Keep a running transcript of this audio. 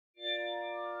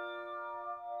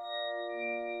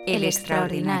El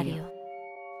extraordinario.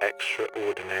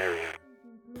 Extraordinarium.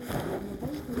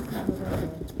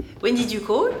 When did you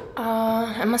call?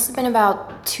 It must have been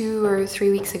about 2 or 3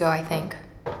 weeks ago, I think.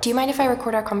 Do you mind if I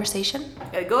record our conversation?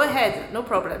 Go ahead, no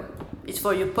problem. It's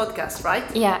for your podcast, right?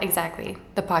 Yeah, exactly.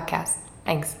 The podcast.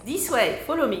 Thanks. This way,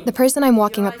 follow me. The person I'm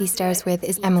walking up these stairs with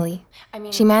is Emily.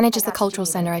 She manages the cultural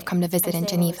center I've come to visit in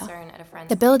Geneva.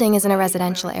 The building is in a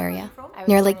residential area,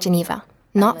 near Lake Geneva,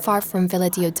 not far from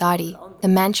Villa Diodati, the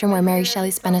mansion where Mary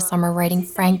Shelley spent a summer writing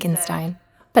Frankenstein.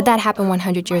 But that happened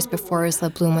 100 years before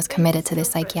Ursula Bloom was committed to this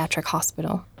psychiatric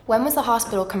hospital. When was the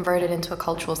hospital converted into a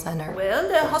cultural center? Well,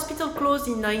 the hospital closed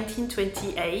in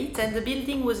 1928 and the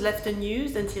building was left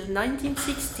unused until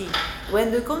 1960,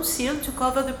 when the council took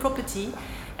over the property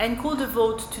and called a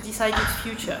vote to decide its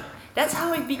future. That's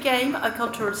how it became a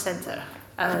cultural center.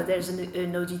 There's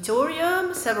an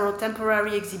auditorium, several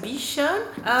temporary exhibitions,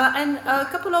 and a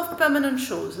couple of permanent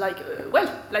shows, like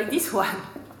this one.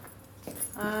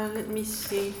 Let me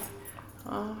see.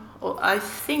 I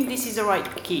think this is the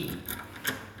right key.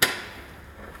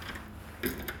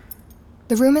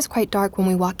 The room is quite dark when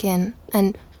we walk in,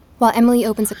 and while Emily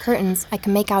opens the curtains, I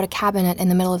can make out a cabinet in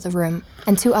the middle of the room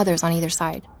and 2 others on either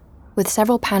side, with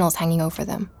several panels hanging over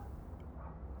them.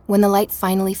 When the light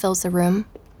finally fills the room,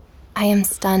 I am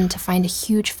stunned to find a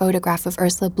huge photograph of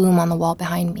Ursula Bloom on the wall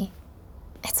behind me.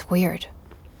 It's weird.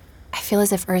 I feel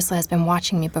as if Ursula has been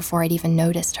watching me before I'd even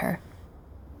noticed her.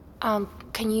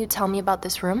 Can you tell me about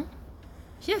this room?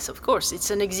 Yes, of course. It's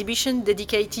an exhibition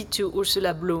dedicated to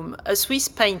Ursula Bloom, a Swiss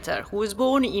painter who was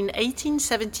born in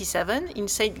 1877 in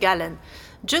St. Gallen,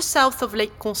 just south of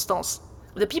Lake Constance.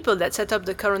 The people that set up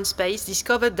the current space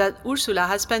discovered that Ursula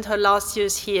had spent her last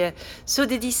years here, so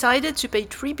they decided to pay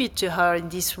tribute to her in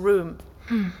this room.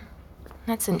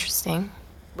 That's interesting.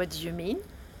 What do you mean?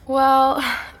 Well,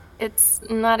 it's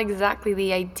not exactly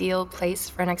the ideal place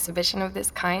for an exhibition of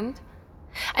this kind.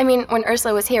 I mean, when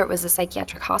Ursula was here, it was a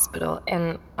psychiatric hospital,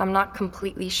 and I'm not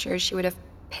completely sure she would have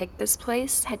picked this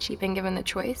place had she been given the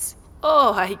choice.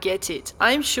 Oh, I get it.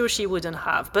 I'm sure she wouldn't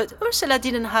have, but Ursula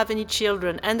didn't have any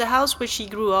children, and the house where she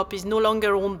grew up is no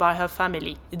longer owned by her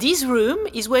family. This room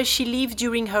is where she lived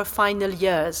during her final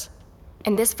years.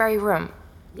 In this very room?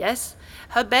 Yes,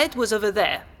 her bed was over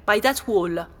there, by that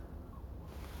wall.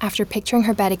 After picturing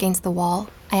her bed against the wall,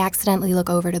 I accidentally look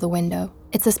over to the window.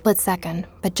 It's a split second,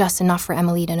 but just enough for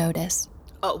Emily to notice.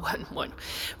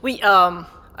 We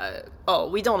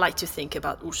don't like to think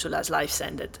about Ursula's life's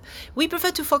ended. We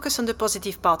prefer to focus on the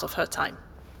positive part of her time.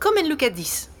 Come and look at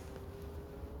this.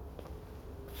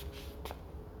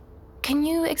 Can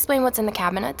you explain what's in the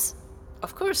cabinets?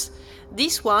 Of course.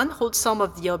 This one holds some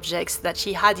of the objects that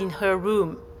she had in her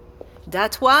room.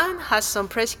 That one has some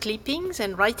press clippings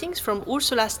and writings from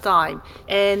Ursula's time.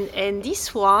 And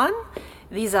this one,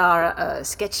 these are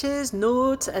sketches,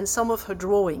 notes, and some of her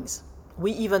drawings.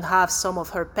 We even have some of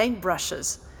her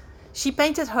paintbrushes. She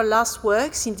painted her last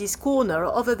works in this corner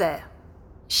over there.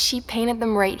 She painted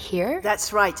them right here?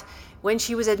 That's right. When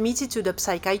she was admitted to the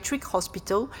psychiatric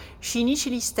hospital, she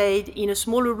initially stayed in a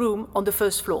smaller room on the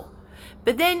first floor.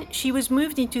 But then she was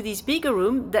moved into this bigger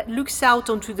room that looks out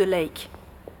onto the lake.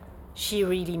 She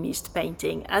really missed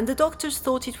painting, and the doctors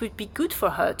thought it would be good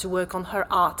for her to work on her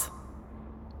art.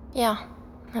 Yeah,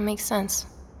 that makes sense.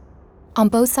 On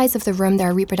both sides of the room, there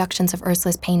are reproductions of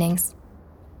Ursula's paintings.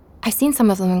 I've seen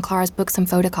some of them in Clara's books and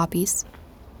photocopies.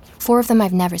 4 of them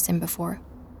I've never seen before,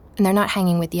 and they're not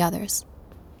hanging with the others.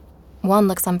 One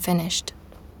looks unfinished.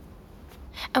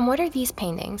 And what are these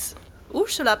paintings?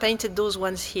 Ursula painted those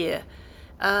ones here,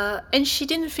 and she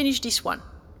didn't finish this one.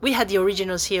 We had the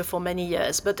originals here for many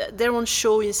years, but they're on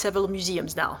show in several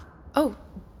museums now. Oh,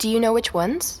 do you know which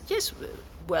ones? Yes,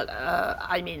 well,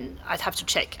 I'd have to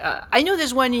check. I know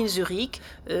there's one in Zurich,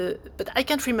 but I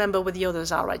can't remember where the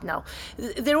others are right now.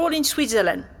 They're all in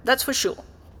Switzerland, that's for sure.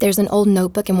 There's an old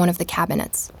notebook in one of the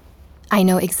cabinets. I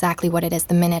know exactly what it is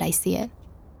the minute I see it.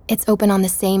 It's open on the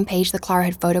same page that Clara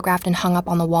had photographed and hung up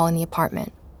on the wall in the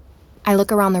apartment. I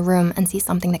look around the room and see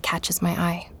something that catches my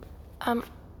eye.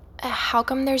 How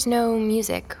come there's no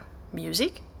music?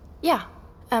 Music? Yeah.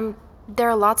 There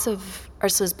are lots of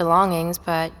Ursula's belongings,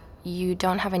 but you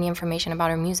don't have any information about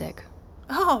her music.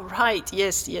 Oh, right.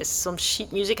 Yes. Some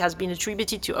sheet music has been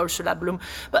attributed to Ursula Bloom,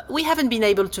 but we haven't been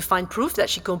able to find proof that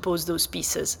she composed those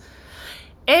pieces.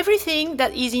 Everything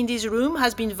that is in this room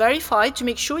has been verified to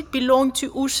make sure it belonged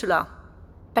to Ursula.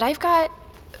 But I've got...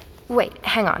 Wait,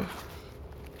 hang on.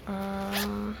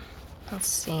 Let's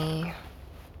see...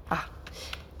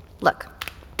 Look,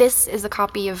 this is a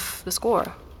copy of the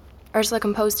score. Ursula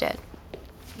composed it.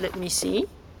 Let me see.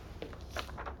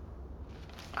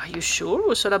 Are you sure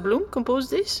Ursula Bloom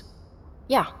composed this?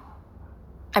 Yeah.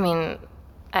 I mean,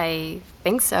 I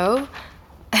think so.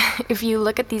 If you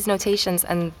look at these notations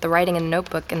and the writing in the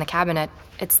notebook in the cabinet,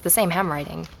 it's the same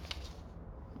handwriting.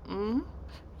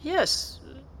 Yes,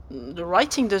 the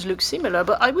writing does look similar,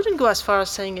 but I wouldn't go as far as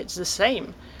saying it's the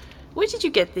same. Where did you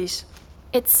get this?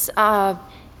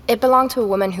 It belonged to a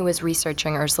woman who was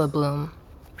researching Ursula Bloom.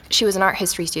 She was an art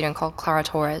history student called Clara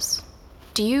Torres.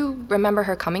 Do you remember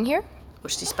her coming here?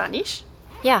 Was she Spanish?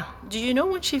 Yeah. Do you know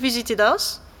when she visited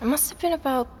us? It must have been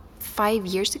about 5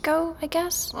 years ago, I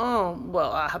guess. Oh,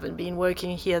 well, I haven't been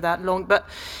working here that long, but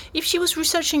if she was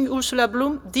researching Ursula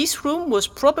Bloom, this room was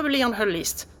probably on her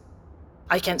list.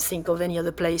 I can't think of any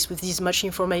other place with this much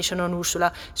information on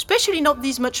Ursula, especially not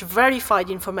this much verified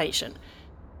information.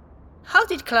 How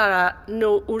did Clara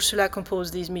know Ursula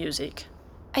composed this music?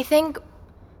 I think,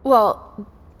 well,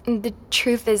 the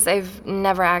truth is I've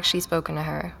never actually spoken to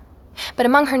her. But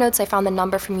among her notes I found the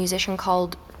number for a musician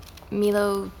called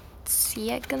Milo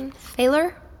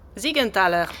Siegenthaler?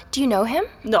 Siegenthaler. Do you know him?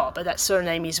 No, but that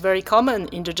surname is very common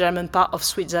in the German part of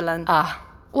Switzerland.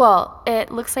 Well,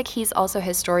 it looks like he's also a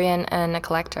historian and a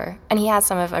collector, and he has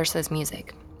some of Ursula's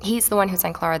music. He's the one who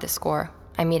sent Clara the score.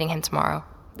 I'm meeting him tomorrow.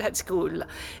 That's cool.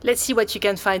 Let's see what you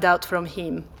can find out from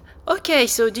him. Okay,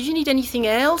 so do you need anything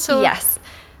else? Or? Yes.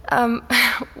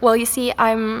 Well, you see,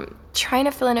 I'm trying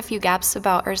to fill in a few gaps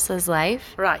about Ursula's life.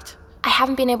 Right. I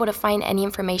haven't been able to find any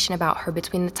information about her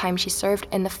between the time she served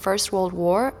in the First World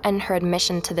War and her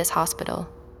admission to this hospital.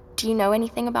 Do you know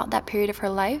anything about that period of her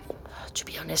life? To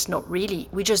be honest, not really.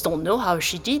 We just don't know how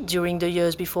she did during the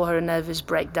years before her nervous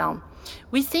breakdown.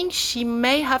 We think she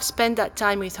may have spent that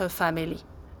time with her family.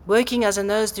 Working as a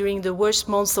nurse during the worst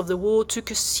months of the war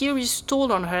took a serious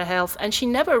toll on her health, and she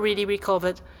never really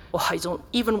recovered. Oh, I don't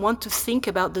even want to think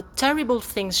about the terrible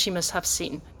things she must have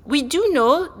seen. We do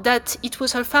know that it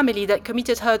was her family that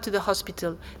committed her to the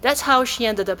hospital. That's how she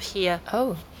ended up here.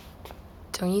 Oh.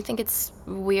 Don't you think it's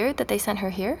weird that they sent her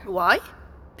here? Why?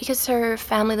 Because her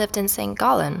family lived in St.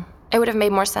 Gallen. It would have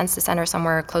made more sense to send her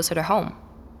somewhere closer to home.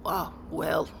 Oh,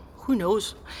 well, who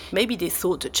knows? Maybe they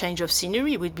thought a change of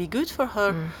scenery would be good for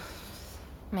her.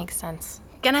 Makes sense.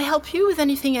 Can I help you with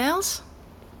anything else?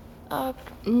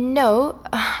 No,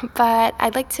 but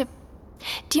I'd like to...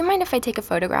 Do you mind if I take a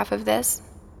photograph of this?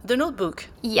 The notebook?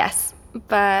 Yes,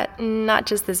 but not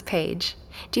just this page.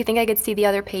 Do you think I could see the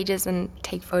other pages and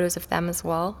take photos of them as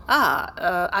well?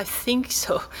 I think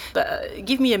so. But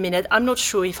give me a minute. I'm not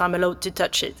sure if I'm allowed to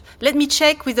touch it. Let me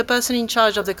check with the person in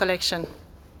charge of the collection.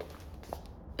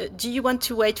 Do you want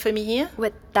to wait for me here?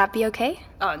 Would that be okay?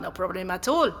 Oh, no problem at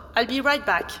all. I'll be right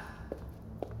back.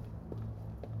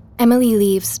 Emily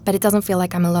leaves, but it doesn't feel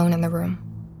like I'm alone in the room.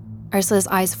 Ursula's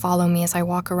eyes follow me as I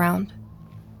walk around.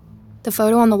 The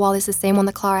photo on the wall is the same one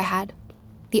that Clara had.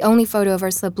 The only photo of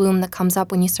Ursula Bloom that comes up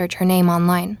when you search her name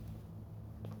online.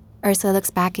 Ursula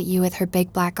looks back at you with her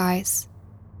big black eyes.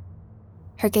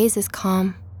 Her gaze is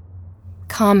calm.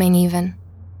 Calming, even.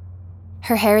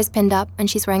 Her hair is pinned up, and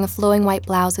she's wearing a flowing white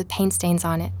blouse with paint stains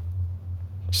on it.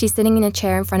 She's sitting in a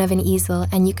chair in front of an easel,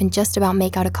 and you can just about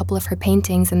make out a couple of her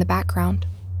paintings in the background.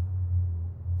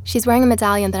 She's wearing a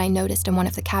medallion that I noticed in one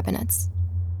of the cabinets.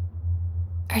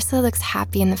 Ursula looks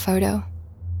happy in the photo.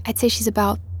 I'd say she's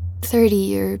about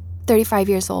 30 or 35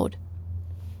 years old.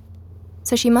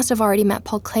 So she must have already met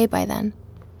Paul Klee by then.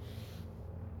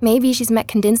 Maybe she's met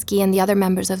Kandinsky and the other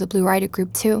members of the Blue Rider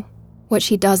group too. What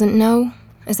she doesn't know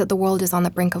is that the world is on the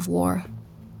brink of war,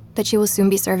 that she will soon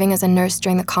be serving as a nurse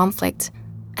during the conflict,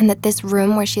 and that this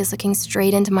room where she is looking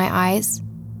straight into my eyes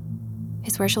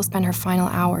is where she'll spend her final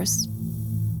hours.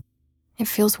 It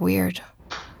feels weird.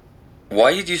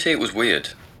 Why did you say it was weird?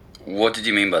 What did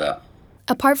you mean by that?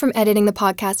 Apart from editing the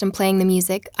podcast and playing the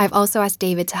music, I've also asked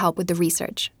David to help with the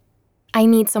research. I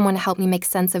need someone to help me make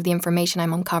sense of the information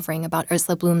I'm uncovering about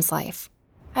Ursula Bloom's life.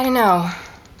 I don't know.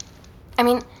 I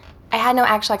mean, I had no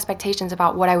actual expectations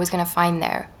about what I was going to find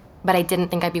there, but I didn't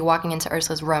think I'd be walking into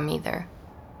Ursula's room either.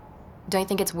 Don't you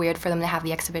think it's weird for them to have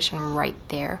the exhibition right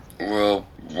there? Well,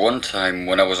 one time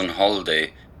when I was on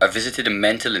holiday, I visited a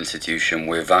mental institution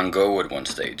where Van Gogh had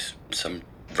once stayed. Some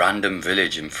random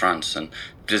village in France, and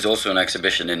there's also an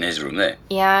exhibition in his room there.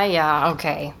 Yeah,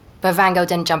 okay. But Van Gogh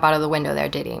didn't jump out of the window there,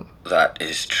 did he? That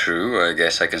is true. I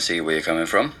guess I can see where you're coming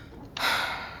from.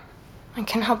 I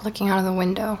can't help looking out of the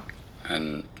window.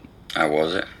 And how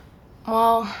was it?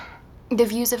 Well, the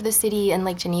views of the city and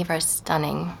Lake Geneva are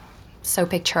stunning. So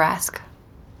picturesque.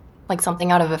 Like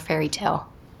something out of a fairy tale.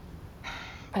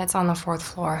 But it's on the 4th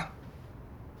floor.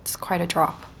 It's quite a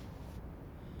drop.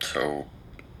 So,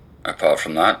 apart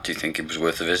from that, do you think it was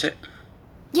worth a visit?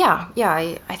 Yeah,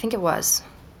 I think it was.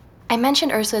 I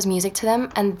mentioned Ursula's music to them,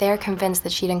 and they're convinced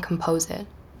that she didn't compose it.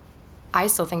 I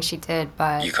still think she did,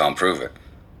 but... You can't prove it.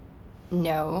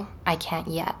 No, I can't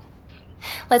yet.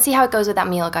 Let's see how it goes with that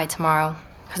meal guide tomorrow,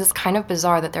 because it's kind of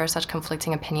bizarre that there are such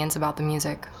conflicting opinions about the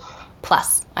music.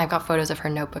 Plus, I've got photos of her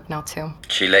notebook now, too.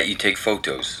 She let you take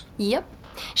photos? Yep.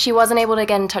 She wasn't able to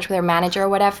get in touch with her manager or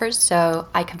whatever, so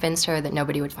I convinced her that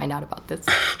nobody would find out about this.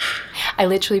 I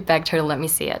literally begged her to let me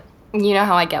see it. You know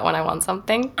how I get when I want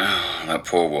something? Oh, that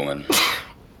poor woman.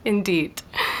 Indeed.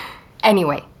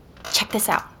 Anyway, check this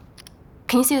out.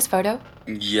 Can you see this photo?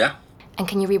 Yeah? And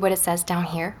can you read what it says down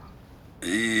here?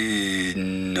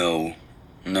 No.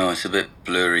 No, it's a bit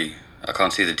blurry. I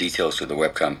can't see the details through the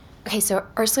webcam. Okay, so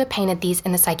Ursula painted these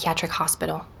in the psychiatric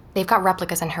hospital. They've got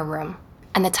replicas in her room.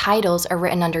 And the titles are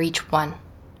written under each one.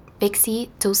 Bixi,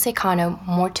 Dulce Cano,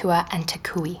 Mortua, and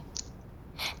Takui.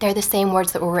 They're the same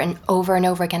words that were written over and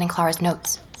over again in Clara's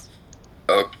notes.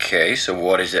 Okay, so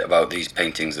what is it about these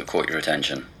paintings that caught your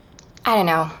attention? I don't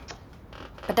know.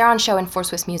 But they're on show in 4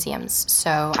 Swiss museums,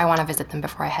 so I want to visit them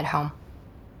before I head home.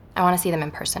 I want to see them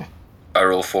in person.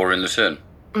 Are all 4 in Lucerne?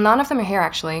 None of them are here,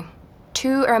 actually.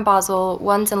 2 are in Basel,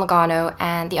 1's in Lugano,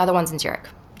 and the other one's in Zurich.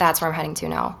 That's where I'm heading to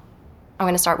now. I'm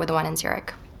going to start with the one in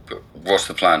Zurich. But what's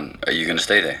the plan? Are you going to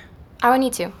stay there? I won't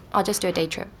need to. I'll just do a day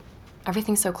trip.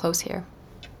 Everything's so close here.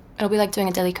 It'll be like doing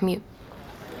a daily commute.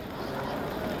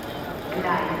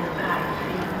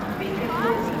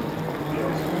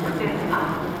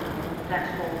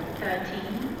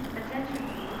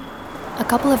 A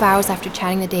couple of hours after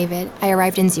chatting to David, I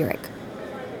arrived in Zurich.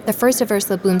 The first of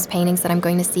Ursula Bloom's paintings that I'm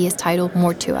going to see is titled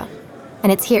Mortua,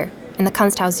 and it's here, in the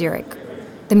Kunsthaus Zurich.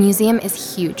 The museum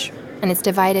is huge, and it's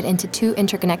divided into 2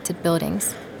 interconnected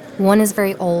buildings. One is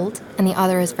very old, and the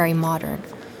other is very modern.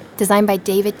 Designed by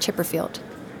David Chipperfield.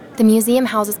 The museum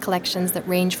houses collections that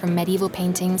range from medieval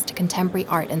paintings to contemporary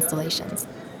art installations.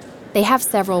 They have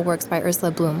several works by Ursula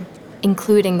Bloom,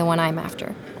 including the one I'm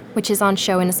after, which is on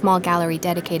show in a small gallery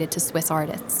dedicated to Swiss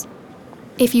artists.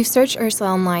 If you search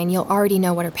Ursula online, you'll already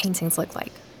know what her paintings look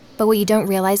like. But what you don't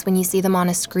realize when you see them on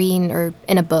a screen or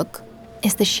in a book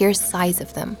is the sheer size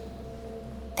of them.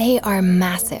 They are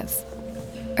massive.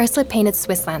 Ursula painted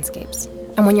Swiss landscapes,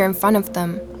 and when you're in front of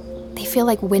them, they feel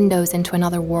like windows into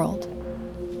another world.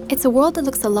 It's a world that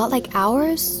looks a lot like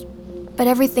ours, but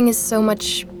everything is so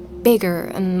much bigger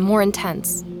and more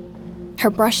intense. Her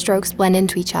brush strokes blend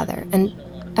into each other, and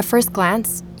at first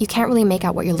glance, you can't really make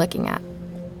out what you're looking at.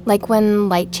 Like when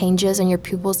light changes and your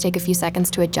pupils take a few seconds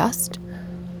to adjust.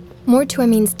 Mortua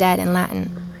means dead in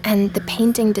Latin, and the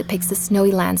painting depicts a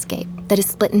snowy landscape that is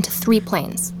split into 3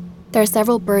 planes. There are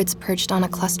several birds perched on a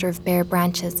cluster of bare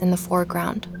branches in the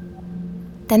foreground.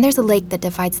 Then there's a lake that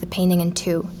divides the painting in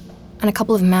 2, and a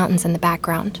couple of mountains in the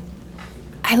background.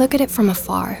 I look at it from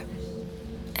afar,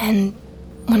 and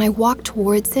when I walk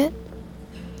towards it,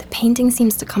 the painting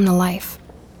seems to come to life.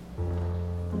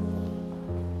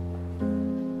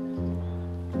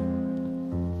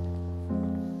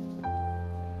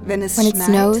 When it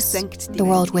snows, the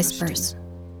world whispers.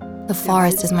 The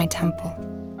forest is my temple.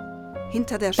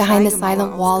 Behind the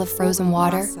silent wall of frozen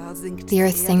water, the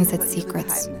earth sings its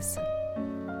secrets.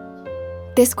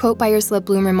 This quote by Ursula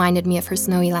Bloom reminded me of her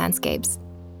snowy landscapes.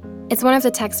 It's one of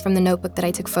the texts from the notebook that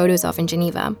I took photos of in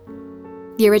Geneva.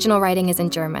 The original writing is in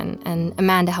German, and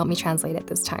Amanda helped me translate it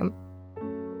this time.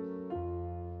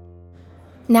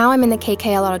 Now I'm in the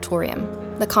KKL Auditorium,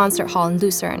 the concert hall in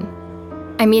Lucerne.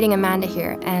 I'm meeting Amanda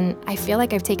here, and I feel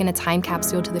like I've taken a time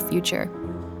capsule to the future.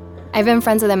 I've been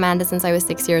friends with Amanda since I was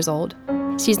 6 years old.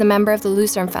 She's the member of the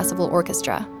Lucerne Festival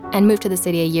Orchestra, and moved to the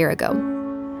city a year ago.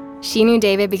 She knew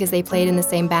David because they played in the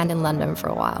same band in London for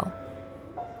a while.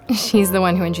 She's the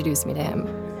one who introduced me to him.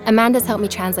 Amanda's helped me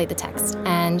translate the text,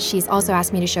 and she's also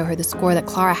asked me to show her the score that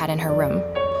Clara had in her room.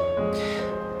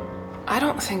 I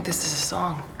don't think this is a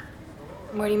song.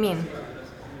 What do you mean?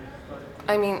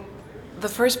 I mean, the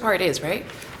first part is, right?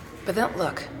 But then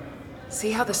look, see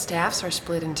how the staffs are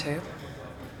split in 2?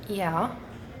 Yeah.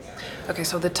 Okay,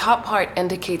 so the top part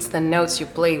indicates the notes you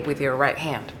play with your right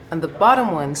hand, and the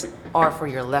bottom ones are for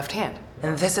your left hand.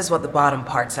 And this is what the bottom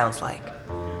part sounds like.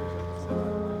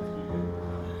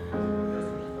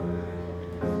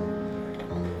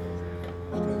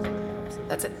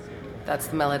 That's it. That's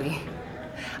the melody.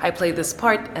 I play this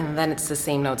part, and then it's the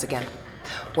same notes again.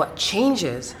 What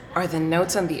changes are the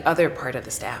notes on the other part of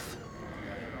the staff.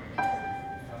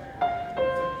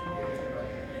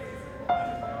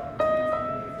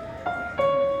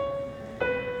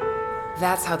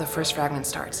 That's how the first fragment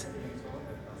starts.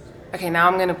 Okay, now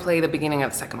I'm gonna play the beginning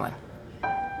of the second one.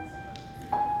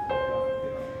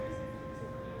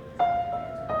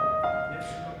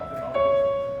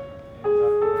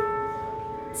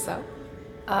 So?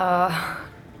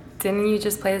 Didn't you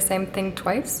just play the same thing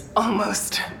twice?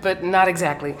 Almost, but not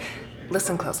exactly.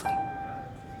 Listen closely.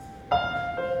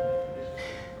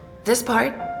 This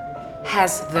part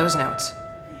has those notes.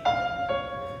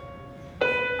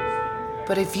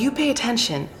 But if you pay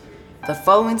attention, the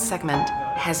following segment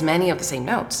has many of the same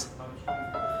notes.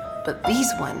 But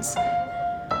these ones,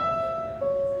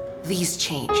 these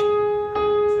change.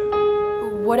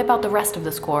 What about the rest of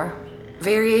the score?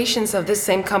 Variations of this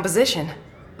same composition.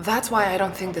 That's why I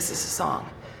don't think this is a song.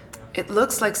 It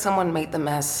looks like someone made them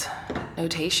as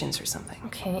notations or something.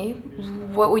 Okay,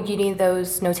 what would you need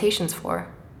those notations for?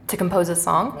 To compose a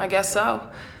song? I guess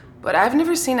so. But I've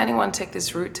never seen anyone take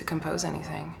this route to compose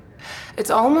anything.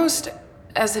 It's almost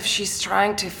as if she's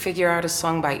trying to figure out a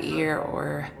song by ear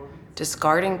or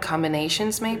discarding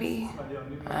combinations, maybe?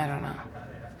 I don't know.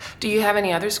 Do you have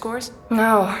any other scores?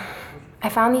 No. I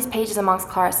found these pages amongst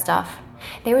Clara's stuff.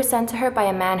 They were sent to her by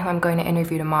a man who I'm going to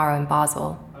interview tomorrow in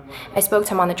Basel. I spoke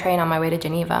to him on the train on my way to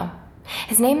Geneva.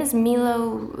 His name is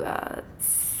Milo...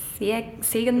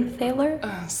 Siegenthaler?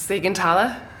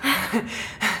 Siegenthaler?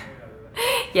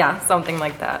 Yeah, something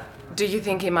like that. Do you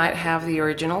think he might have the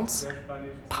originals?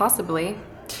 Possibly.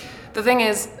 The thing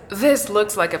is, this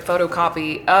looks like a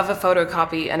photocopy of a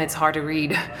photocopy and it's hard to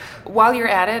read. While you're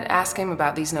at it, ask him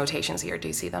about these notations here. Do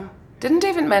you see them? Didn't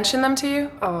David mention them to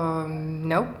you?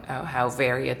 Nope. Oh, how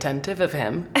very attentive of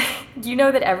him. You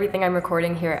know that everything I'm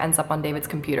recording here ends up on David's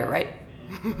computer, right?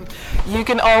 You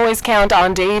can always count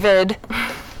on David.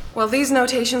 Well, these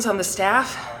notations on the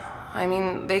staff, I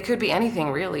mean, they could be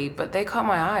anything really, but they caught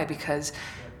my eye because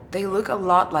they look a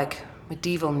lot like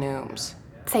medieval neumes.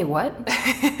 Say what?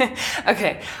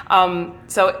 Okay,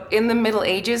 so in the Middle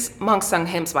Ages, monks sung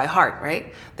hymns by heart,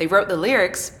 right? They wrote the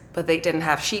lyrics, but they didn't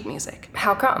have sheet music.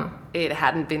 How come? It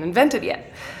hadn't been invented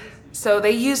yet. So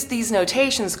they used these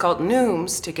notations called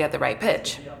neumes to get the right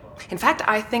pitch. In fact,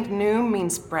 I think neume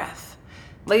means breath.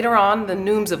 Later on, the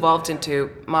neumes evolved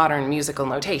into modern musical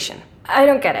notation. I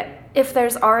don't get it. If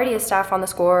there's already a staff on the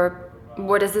score,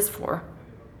 what is this for?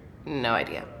 No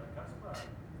idea.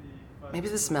 Maybe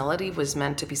this melody was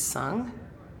meant to be sung?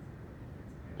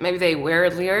 Maybe they were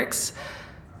lyrics?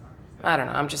 I don't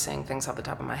know, I'm just saying things off the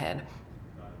top of my head.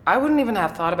 I wouldn't even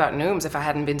have thought about neumes if I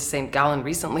hadn't been to St. Gallen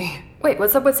recently. Wait,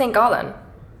 what's up with St. Gallen?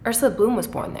 Ursula Bloom was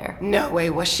born there. No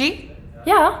way, was she?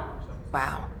 Yeah.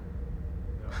 Wow.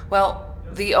 Well,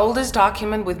 the oldest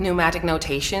document with pneumatic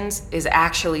notations is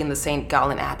actually in the St.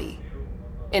 Gallen Abbey.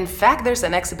 In fact, there's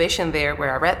an exhibition there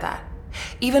where I read that.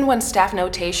 Even when staff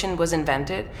notation was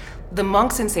invented, the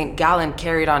monks in St. Gallen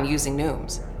carried on using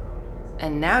neumes.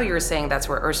 And now you're saying that's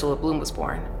where Ursula Bloom was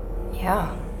born.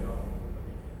 Yeah.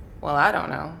 Well, I don't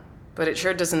know, but it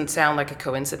sure doesn't sound like a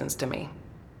coincidence to me.